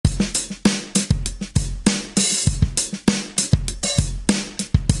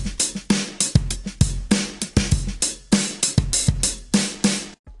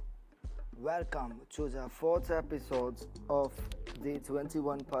welcome to the fourth episode of the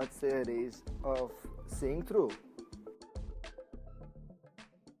 21-part series of Seeing Through.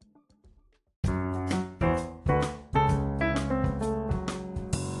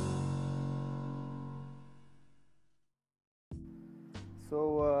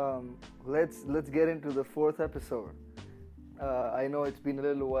 So let's get into the fourth episode. I know it's been a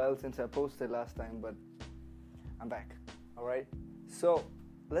little while since I posted last time, but I'm back. All right. So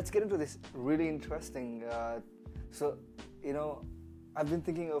let's get into this really interesting. I've been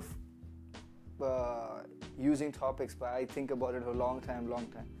thinking of using topics, but I think about it a long time.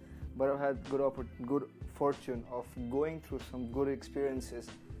 But I've had good fortune of going through some good experiences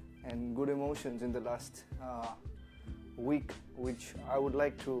and good emotions in the last week, which I would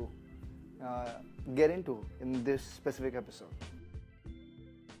like to get into in this specific episode.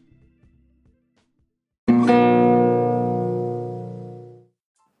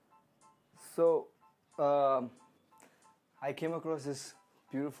 So, I came across this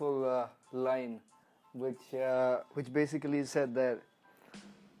beautiful line, which basically said that,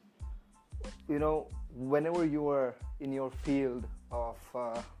 whenever you are in your field of,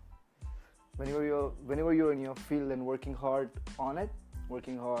 whenever you're in your field and working hard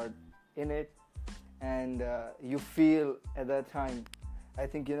in it, and you feel at that time, I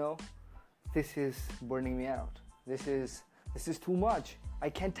think this is burning me out. This is too much. I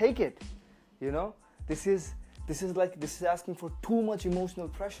can't take it. This is asking for too much emotional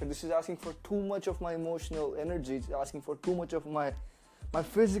pressure. This is asking for too much of my emotional energy. It's asking for too much of my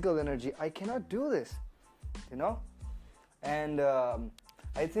physical energy. I cannot do this, And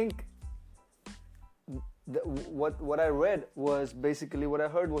I think what I heard was basically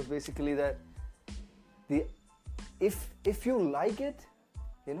that if you like it,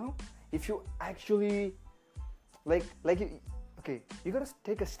 if you actually you gotta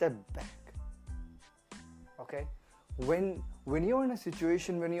take a step back. Okay, when you're in a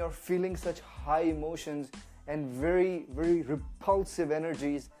situation when you're feeling such high emotions and very, very repulsive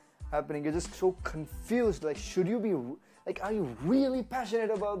energies happening, you're just so confused. Should you be are you really passionate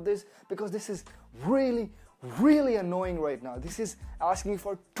about this? Because this is really, really annoying right now. This is asking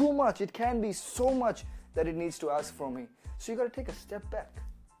for too much. It can be so much that it needs to ask from me. So you gotta take a step back.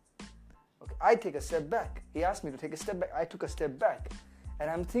 Okay, I take a step back. He asked me to take a step back. I took a step back, and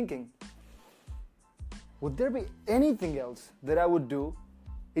I'm thinking, would there be anything else that I would do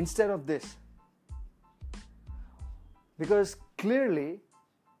instead of this? Because clearly,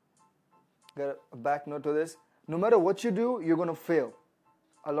 got a back note to this, no matter what you do, you're going to fail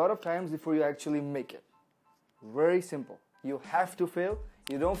a lot of times before you actually make it. Very simple. You have to fail.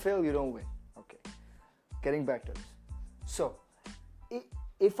 You don't fail, you don't win. Okay, getting back to this. So,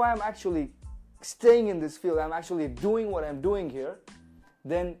 if I'm actually staying in this field, I'm actually doing what I'm doing here,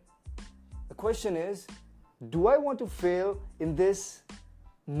 then the question is, do I want to fail in this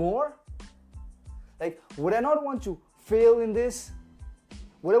more? Would I not want to fail in this?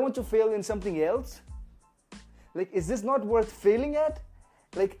 Would I want to fail in something else? Is this not worth failing at?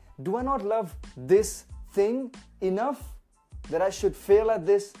 Do I not love this thing enough that I should fail at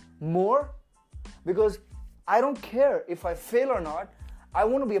this more? Because I don't care if I fail or not. I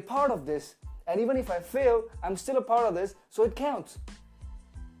want to be a part of this. And even if I fail, I'm still a part of this, so it counts.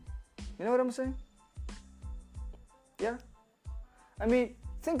 You know what I'm saying? Yeah? I mean,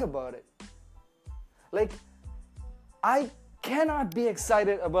 think about it. I cannot be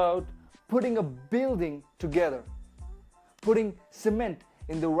excited about putting a building together, putting cement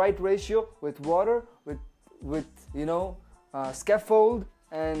in the right ratio with water, with scaffold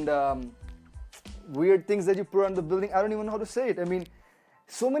and weird things that you put on the building. I don't even know how to say it. I mean,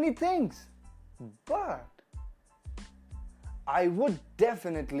 so many things. But I would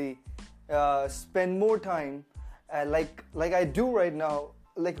definitely spend more time like I do right now,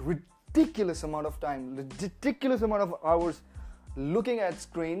 ridiculous amount of time, ridiculous amount of hours looking at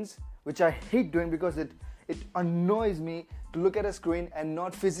screens, which I hate doing because it annoys me to look at a screen and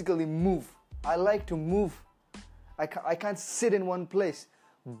not physically move. I like to move. I can't sit in one place.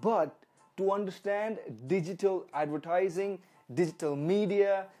 But to understand digital advertising, digital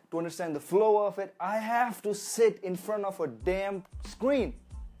media, to understand the flow of it, I have to sit in front of a damn screen,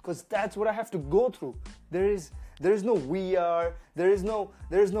 because that's what I have to go through. There is no VR, there is no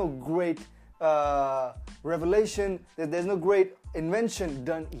great revelation, there's no great invention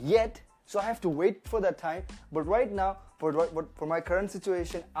done yet, so I have to wait for that time. But right now, for my current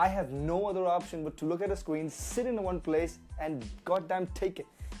situation, I have no other option but to look at a screen, sit in one place, and goddamn take it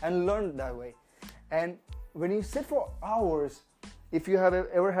and learn that way. And when you sit for hours, if you have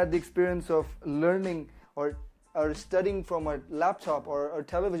ever had the experience of learning or are studying from a laptop or a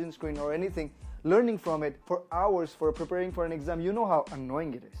television screen or anything, learning from it for hours for preparing for an exam, you know how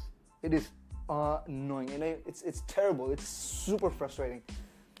annoying it is. It is annoying, and it's terrible. It's super frustrating.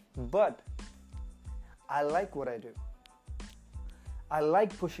 But I like what I do. I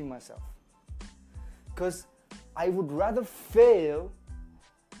like pushing myself, because I would rather fail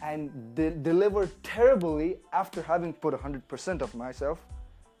and deliver terribly after having put 100% of myself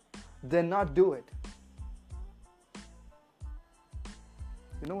than not do it.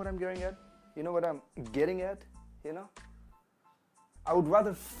 You know what I'm getting at? You know what I'm getting at? You know? I would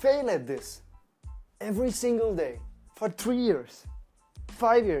rather fail at this every single day for 3 years,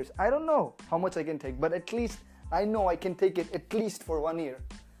 5 years. I don't know how much I can take, but at least I know I can take it at least for 1 year.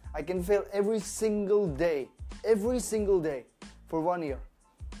 I can fail every single day for 1 year.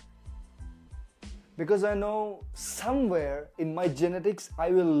 Because I know somewhere in my genetics I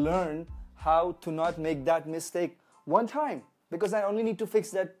will learn how to not make that mistake one time. Because I only need to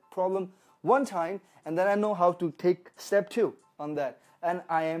fix that problem one time, and then I know how to take step 2 on that. And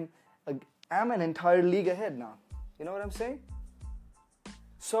I'm an entire league ahead now. You know what I'm saying?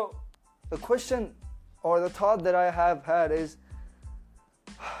 So the question or the thought that I have had is,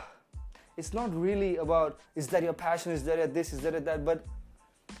 it's not really about, is that your passion, is that at this, is that at that, but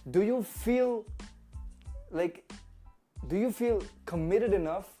do you feel committed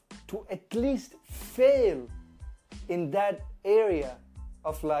enough to at least fail in that area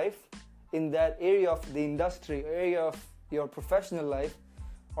of life, in that area of the industry, area of your professional life?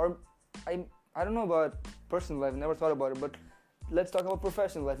 Or I don't know about personal life, never thought about it, but let's talk about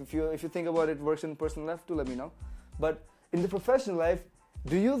professional life. If you think about it works in personal life too, let me know. But in the professional life,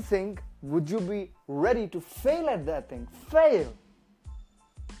 do you think, would you be ready to fail at that thing? Fail!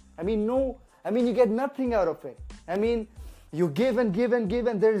 I mean, you get nothing out of it. I mean, you give and give and give,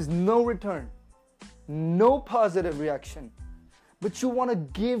 and there is no return, no positive reaction. But you want to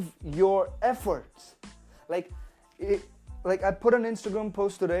give your efforts. Like I put an Instagram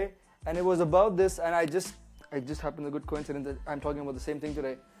post today, and it was about this, and I just happened a good coincidence that I'm talking about the same thing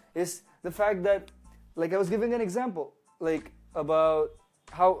today. Is the fact that, like, I was giving an example, like, about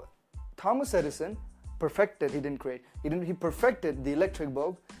how Thomas Edison perfected, he perfected the electric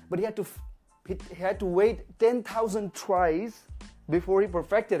bulb, but he had to wait 10,000 tries before he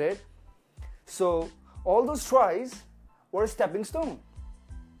perfected it. So all those tries were a stepping stone.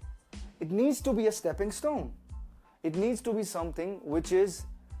 It needs to be a stepping stone. It needs to be something which is,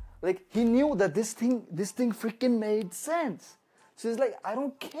 like, he knew that this thing freaking made sense. So he's like, I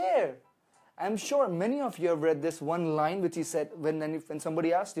don't care. I'm sure many of you have read this one line which he said when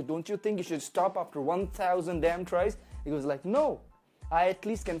somebody asked you, don't you think you should stop after 1,000 damn tries? He was like, no, I at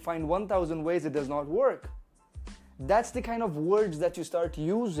least can find 1,000 ways it does not work. That's the kind of words that you start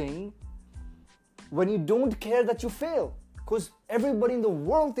using when you don't care that you fail. Because everybody in the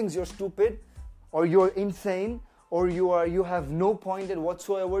world thinks you're stupid, or you're insane, or you have no point in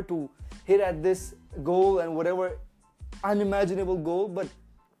whatsoever to hit at this goal and whatever unimaginable goal, but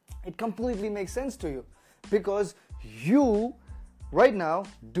it completely makes sense to you because you right now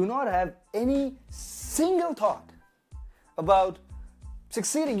do not have any single thought about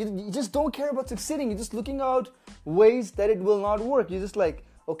succeeding. You just don't care about succeeding. You're just looking out ways that it will not work. You're just like,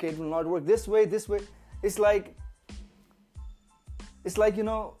 okay, it will not work this way. It's like, you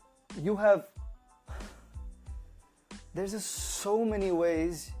know, there's just so many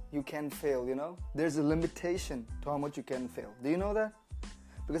ways you can fail, you know. There's a limitation to how much you can fail. Do you know that?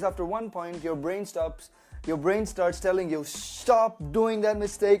 Because after one point, your brain starts telling you, stop doing that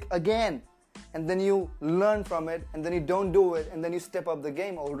mistake again. And then you learn from it, and then you don't do it, and then you step up the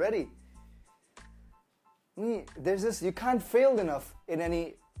game already. There's this, you can't fail enough in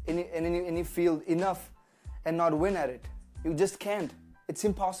any field enough and not win at it. You just can't. It's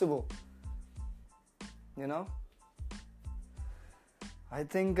impossible. You know? I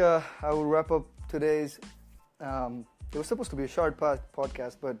think I will wrap up today's it was supposed to be a short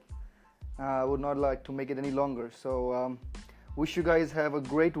podcast, but I would not like to make it any longer. So wish you guys have a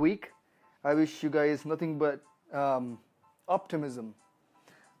great week. I wish you guys nothing but optimism.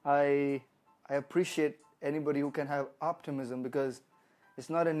 I appreciate anybody who can have optimism because it's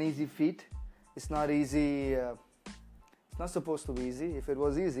not an easy feat. It's not easy. It's not supposed to be easy. If it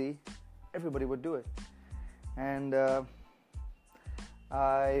was easy, everybody would do it. And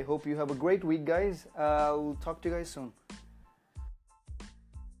I hope you have a great week, guys. I'll talk to you guys soon.